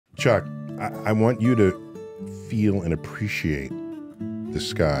Chuck, I want you to feel and appreciate the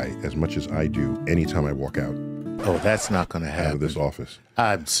sky as much as I do anytime I walk out. Oh, that's not going to happen. Out of this office.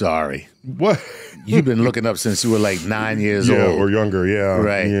 I'm sorry. What? You've been looking up since you were like 9 years old. Yeah, or younger, yeah.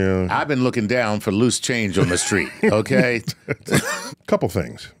 Right. Yeah. I've been looking down for loose change on the street, okay? Couple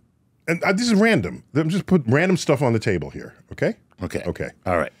things. And this is random. I'm just put random stuff on the table here, okay? Okay. Okay.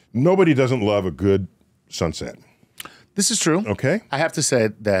 All right. Nobody doesn't love a good sunset. This is true. Okay. I have to say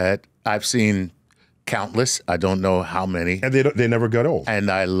that I've seen countless. I don't know how many. And they never get old. And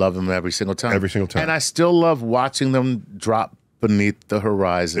I love them every single time. Every single time. And I still love watching them drop beneath the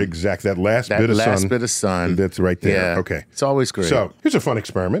horizon. Exactly. That last bit of sun. That's right there. Yeah. Okay. It's always great. So here's a fun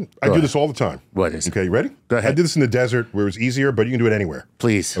experiment. I do this all the time. What is it? Okay, you ready? Go ahead. I did this in the desert where it was easier, but you can do it anywhere.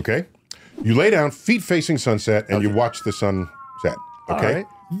 Please. Okay? You lay down, feet facing sunset, and you watch the sun set. Okay? All right.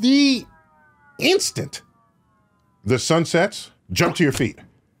 The instant the sun sets, jump to your feet,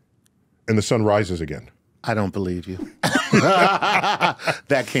 and the sun rises again. I don't believe you.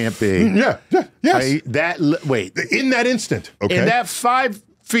 That can't be. Yeah. Yes. Wait. In that instant. Okay. In that 5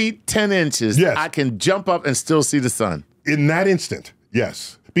 feet 10 inches, yes. I can jump up and still see the sun. In that instant,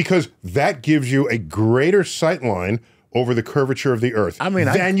 yes. Because that gives you a greater sight line over the curvature of the Earth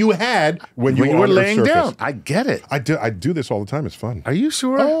than you had when you were laying down. I get it. I do this all the time. It's fun. Are you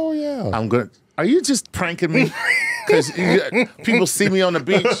sure? Oh, yeah. I'm good. Are you just pranking me? Because people see me on the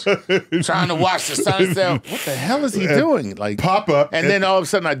beach trying to watch the sunset. What the hell is he doing? Like pop up, and then all of a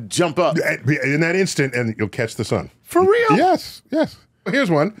sudden I jump up in that instant, and you'll catch the sun. For real? Yes. Yes.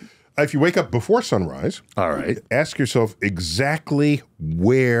 Here's one. If you wake up before sunrise, all right, ask yourself exactly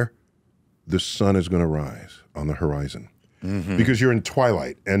where the sun is going to rise on the horizon, because you're in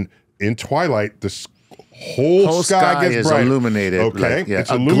twilight, and in twilight the whole sky gets is bright. illuminated. Okay, like, yeah,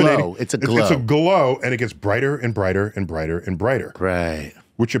 it's illuminated. Glow. It's a glow. It's a glow, and it gets brighter and brighter and brighter and brighter. Right.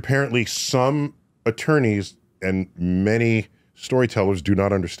 Which apparently some attorneys and many storytellers do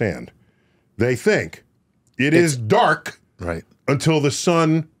not understand. They think it's is dark until the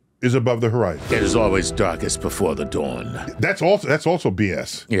sun is above the horizon. It is always darkest before the dawn. That's also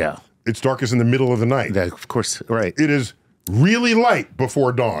BS. Yeah. It's darkest in the middle of the night. Of course, right. It is really light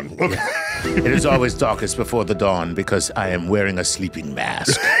before dawn. Yeah. It is always darkest before the dawn because I am wearing a sleeping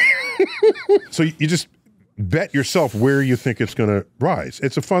mask. So you just bet yourself where you think it's going to rise.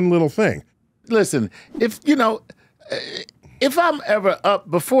 It's a fun little thing. Listen, if if I'm ever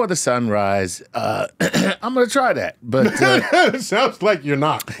up before the sunrise, I'm going to try that. But it sounds like you're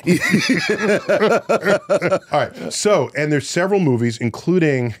not. All right. So, and there's several movies,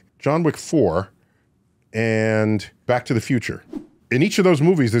 including John Wick 4 and Back to the Future. In each of those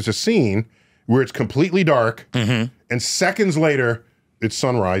movies, there's a scene where it's completely dark, and seconds later, it's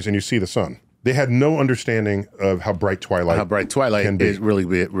sunrise, and you see the sun. They had no understanding of how bright twilight can be. It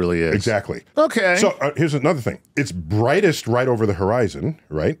really is. Exactly. Okay. So here's another thing. It's brightest right over the horizon,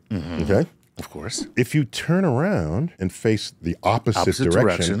 right? Okay. Of course. If you turn around and face the opposite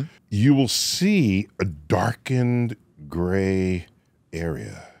direction, you will see a darkened gray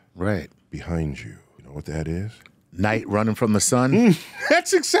area behind you. You know what that is? Night running from the sun?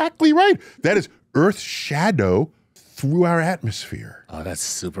 That's exactly right. That is Earth's shadow through our atmosphere. Oh, that's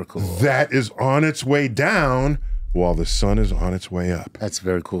super cool. That is on its way down while the sun is on its way up. That's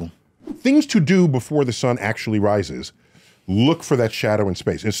very cool. Things to do before the sun actually rises. Look for that shadow in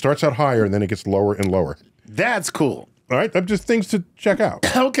space. It starts out higher and then it gets lower and lower. That's cool. All right, that's just things to check out.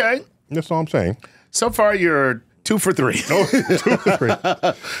 Okay. That's all I'm saying. So far, you're 2 for 3. Oh, 2 for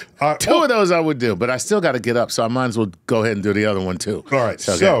 3. Two of those I would do, but I still got to get up, so I might as well go ahead and do the other one too. All right,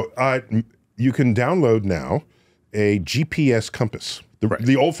 so you can download now a GPS compass.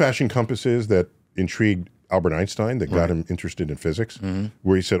 The old-fashioned compasses that intrigued Albert Einstein, that got him interested in physics,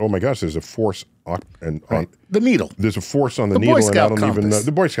 where he said, "Oh my gosh, there's a force on the needle. There's a force on the needle, and I don't even know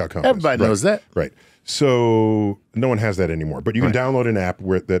the Boy Scout compass. Everybody knows that, right? So no one has that anymore, but you can download an app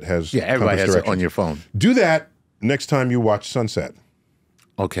that has everybody has it on your phone. Do that next time you watch sunset.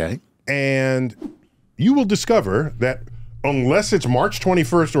 Okay, and you will discover that unless it's March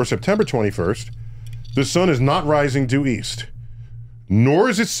 21st or September 21st, the sun is not rising due east, nor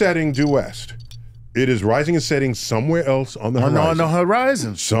is it setting due west. It is rising and setting somewhere else on the horizon. On the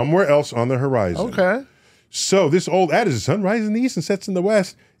horizon. Somewhere else on the horizon. Okay. So this old adage, the sun rises in the east and sets in the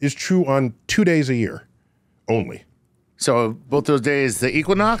west, is true on 2 days a year only. So both those days, the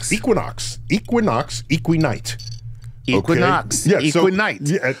equinox? Equinox, equinite. Equinox, okay. Yeah,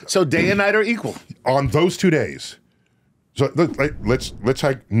 equinite. So day and night are equal. On those 2 days. So let's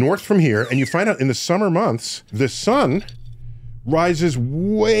hike north from here, and you find out in the summer months, the sun rises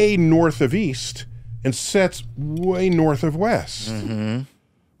way north of east and sets way north of west.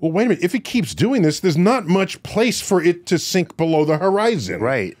 well, wait a minute. If it keeps doing this, there's not much place for it to sink below the horizon.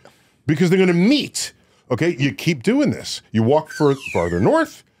 Right. Because they're going to meet. Okay, you keep doing this. You walk farther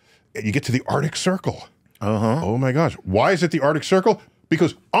north, and you get to the Arctic Circle. Oh my gosh. Why is it the Arctic Circle?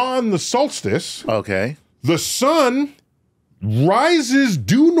 Because on the solstice, the sun rises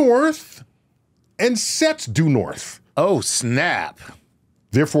due north and sets due north. Oh, snap.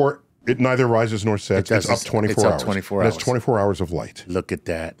 Therefore, it neither rises nor sets. It's up 24 hours. It's up 24 hours. That's 24 hours of light. Look at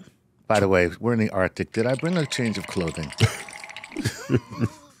that. By the way, we're in the Arctic. Did I bring a change of clothing?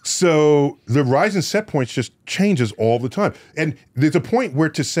 So the rise and set points just changes all the time. And there's a point where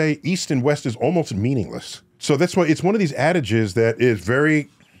to say east and west is almost meaningless. So that's why it's one of these adages that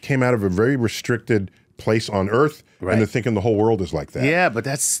came out of a very restricted place on Earth, and they're thinking the whole world is like that. Yeah, but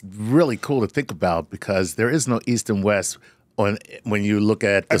that's really cool to think about because there is no east and west when you look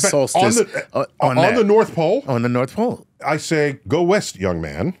at the solstice. On the North Pole. On the North Pole. I say, go west, young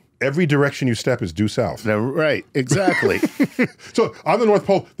man. Every direction you step is due south. Right, exactly. So on the North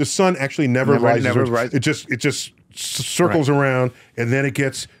Pole, the sun actually never rises. It just circles around, and then it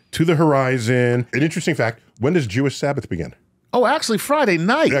gets to the horizon. An interesting fact, when does Jewish Sabbath begin? Oh, actually Friday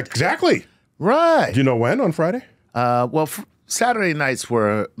night. Exactly. Right. Do you know when on Friday? Well, Saturday nights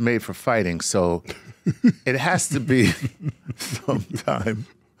were made for fighting, so it has to be sometime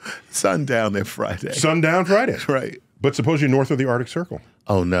sundown on Friday. Sundown Friday. Right. But suppose you're north of the Arctic Circle.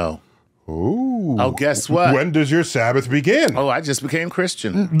 Oh, no. Ooh. Oh, guess what? When does your Sabbath begin? Oh, I just became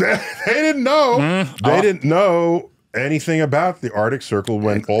Christian. They didn't know. They didn't know anything about the Arctic Circle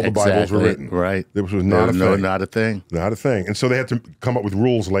when all the Bibles were written. Right. This was not a thing. No, not a thing. Not a thing. And so they had to come up with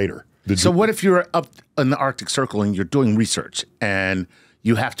rules later. So what if you're up in the Arctic Circle and you're doing research and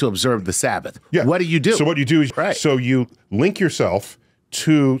you have to observe the Sabbath? Yeah. What do you do? So what you do is, so you link yourself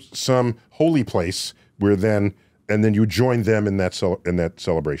to some holy place and then you join them in that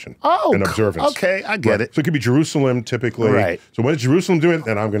celebration and observance. Okay, I get it. So it could be Jerusalem typically. Right. So when is Jerusalem doing it?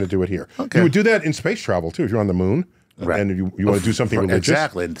 Then I'm going to do it here. Okay. You would do that in space travel too. If you're on the moon and you want to do something religious.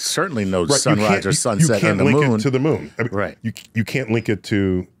 Exactly. And certainly no sunrise or sunset on the moon. You can't link it to the moon. I mean, right. You can't link it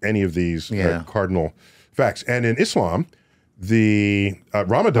to any of these cardinal facts. And in Islam, the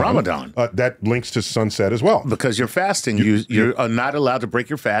Ramadan, that links to sunset as well. Because you're fasting. You're not allowed to break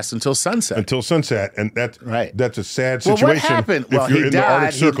your fast until sunset. Until sunset. And that's a sad situation. Well, what happened? If you're in the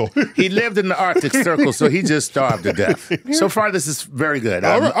Arctic Circle. He lived in the Arctic Circle, so he just starved to death. So far, this is very good.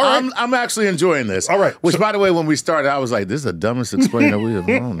 I'm actually enjoying this. All right. Which, by the way, when we started, I was like, this is the dumbest explainer we have.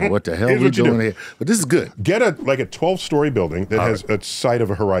 I don't know what the hell we're doing here. But this is good. Get a 12-story building that has a sight of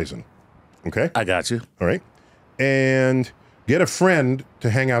a horizon. Okay? I got you. All right. And get a friend to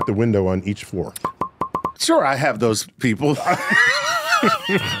hang out the window on each floor. Sure, I have those people.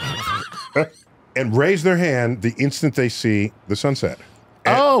 And raise their hand the instant they see the sunset.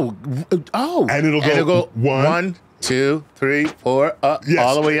 And, And it'll go 1, 2, 3, 4, all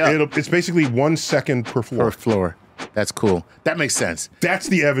the way up. It's basically 1 second per floor. Per floor. That's cool. That makes sense. That's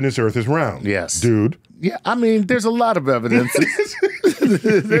the evidence Earth is round. Yes. Dude. Yeah, I mean, there's a lot of evidence.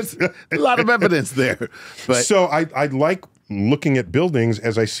 There's a lot of evidence there. But so I like looking at buildings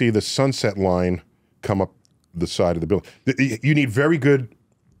as I see the sunset line come up the side of the building. You need very good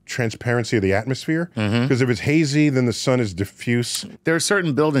transparency of the atmosphere because if it's hazy, then the sun is diffuse. There are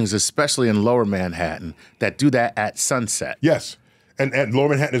certain buildings, especially in Lower Manhattan, that do that at sunset. Yes. And Lower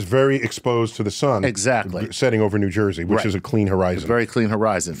Manhattan is very exposed to the sun. Exactly. Setting over New Jersey, which is a clean horizon. A very clean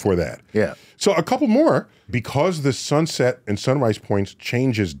horizon. For that. Yeah. So a couple more. Because the sunset and sunrise points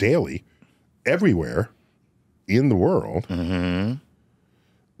changes daily everywhere in the world,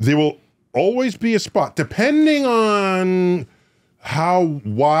 there will always be a spot, depending on how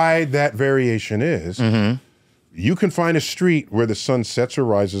wide that variation is, you can find a street where the sun sets or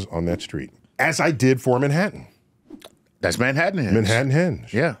rises on that street, as I did for Manhattan. That's Manhattan Henge. Manhattan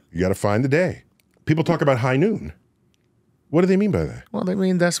Henge. Yeah. You got to find the day. People talk about high noon. What do they mean by that? Well, they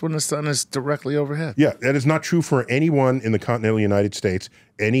mean that's when the sun is directly overhead. Yeah, that is not true for anyone in the continental United States,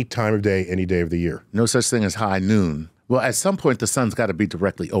 any time of day, any day of the year. No such thing as high noon. Well, at some point, the sun's got to be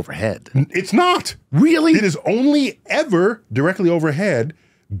directly overhead. It's not. Really? It is only ever directly overhead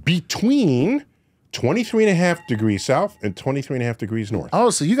between 23.5 degrees south and 23.5 degrees north. Oh,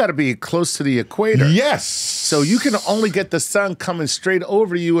 so you got to be close to the equator. Yes. So you can only get the sun coming straight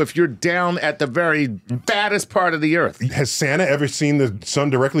over you if you're down at the very baddest part of the earth. Has Santa ever seen the sun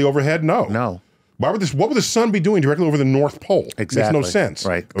directly overhead? No. No. What would the sun be doing directly over the North Pole? Exactly. Makes no sense.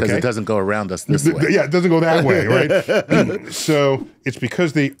 Right, because it doesn't go around us this way. Yeah, it doesn't go that way, right? So it's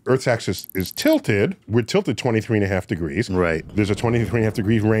because the Earth's axis is tilted. We're tilted 23.5 degrees. Right. There's a 23.5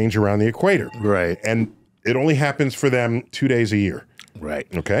 degree range around the equator. Right. And it only happens for them 2 days a year. Right.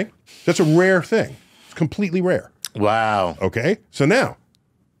 Okay? That's a rare thing. It's completely rare. Wow. Okay? So now,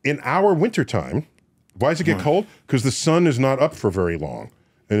 in our wintertime, why does it get cold? Because the sun is not up for very long,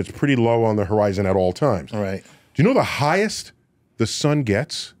 and it's pretty low on the horizon at all times. Right. Do you know the highest the sun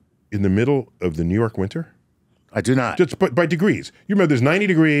gets in the middle of the New York winter? I do not. Just by degrees. You remember there's 90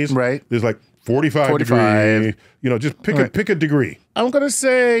 degrees. Right. There's like 45 degrees. You know, just pick a degree. I'm going to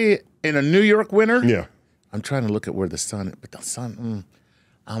say in a New York winter. Yeah. I'm trying to look at where the sun, but the sun,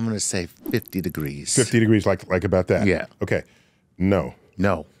 I'm going to say 50 degrees. 50 degrees, like about that. Yeah. Okay. No.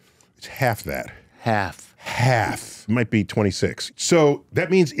 No. It's half that. Half. Half. Might be 26. So that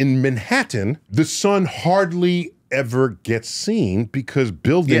means in Manhattan, the sun hardly ever gets seen because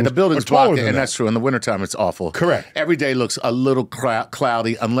buildings the buildings are taller block it, than and that. that's true. In the wintertime, it's awful. Correct. Every day looks a little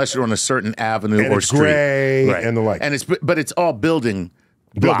cloudy unless you're on a certain avenue And or it's street. gray and the like. And but it's all building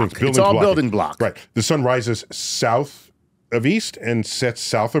block. Buildings It's all blocking. building block. Right. The sun rises south of east and sets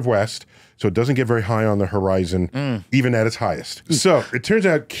south of west, so it doesn't get very high on the horizon, even at its highest. So it turns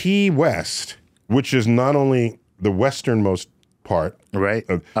out Key West, which is not only the westernmost part, Right.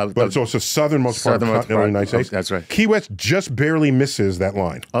 but it's also southernmost part of the continental United States. That's right. Key West just barely misses that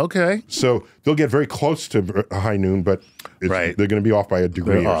line. Okay. So they'll get very close to high noon, but they're going to be off by a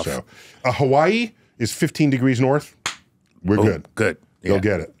degree or so. Hawaii is 15 degrees north. We're good. Good. They'll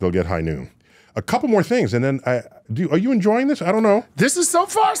get it. They'll get high noon. A couple more things, and then are you enjoying this? I don't know. This is so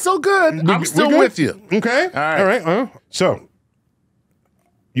far so good. I'm still good? with you. Okay. All right. So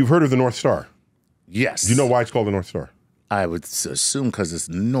you've heard of the North Star. Yes. Do you know why it's called the North Star? I would assume because it's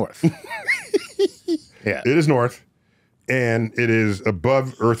north. Yeah. It is north, and it is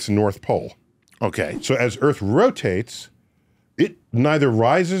above Earth's North Pole. Okay. So as Earth rotates, it neither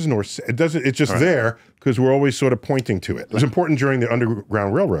rises nor it doesn't. It's just there because we're always sort of pointing to it. It was important during the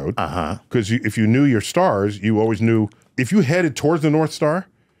Underground Railroad because if you knew your stars, you always knew if you headed towards the North Star,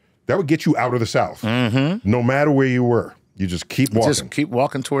 that would get you out of the south. No matter where you were, you just keep walking. Just keep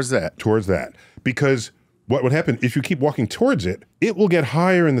walking towards that. Towards that, because what would happen if you keep walking towards it? It will get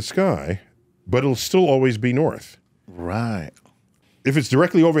higher in the sky, but it'll still always be north. Right. If it's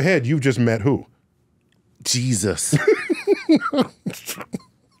directly overhead, you've just met who? Jesus.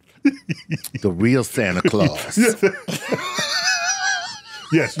 The real Santa Claus.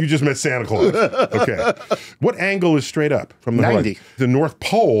 Yes, you just met Santa Claus. Okay. What angle is straight up from the 90. horizon? The North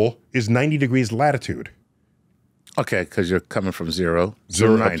Pole is 90 degrees latitude. Okay, because you're coming from zero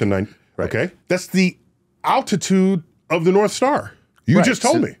Up to 90. Right. Okay. That's the altitude of the North Star. You just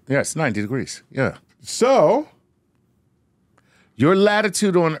told me. Yeah, it's 90 degrees. Yeah. So, Your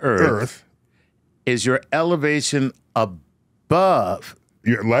latitude on Earth, is your elevation above.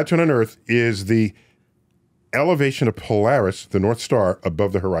 your latitude on Earth is the elevation of Polaris, the North Star,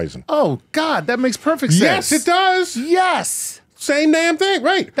 above the horizon. Oh, God, that makes perfect sense. Yes, it does. Yes. Same damn thing,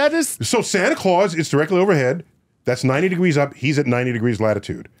 right. That is. So Santa Claus is directly overhead. That's 90 degrees up. He's at 90 degrees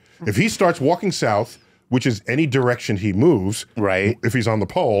latitude. If he starts walking south, which is any direction he moves, Right. If he's on the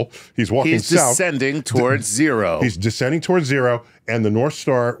pole, he's walking He's south. descending towards zero. He's descending towards zero, and the North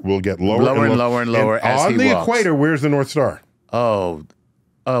Star will get lower, Lower and low- lower and lower as on he the walks. equator, where's the North Star? Oh,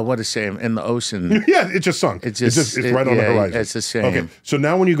 what a shame. In the ocean. Yeah, it just sunk. It's right on the horizon. It's a shame. Okay, so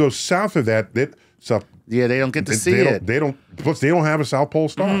now when you go south of that, Yeah, they don't get to see it. Plus, they don't have a South Pole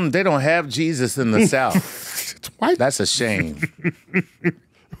star. They don't have Jesus in the South. Why? That's a shame.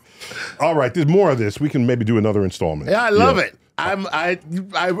 All right, there's more of this. We can maybe do another installment. Yeah, I love it. I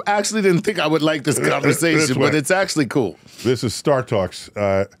actually didn't think I would like this conversation, but it's actually cool. This is StarTalk's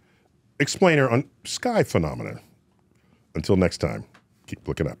explainer on sky phenomena. Until next time, keep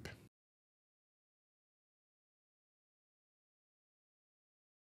looking up.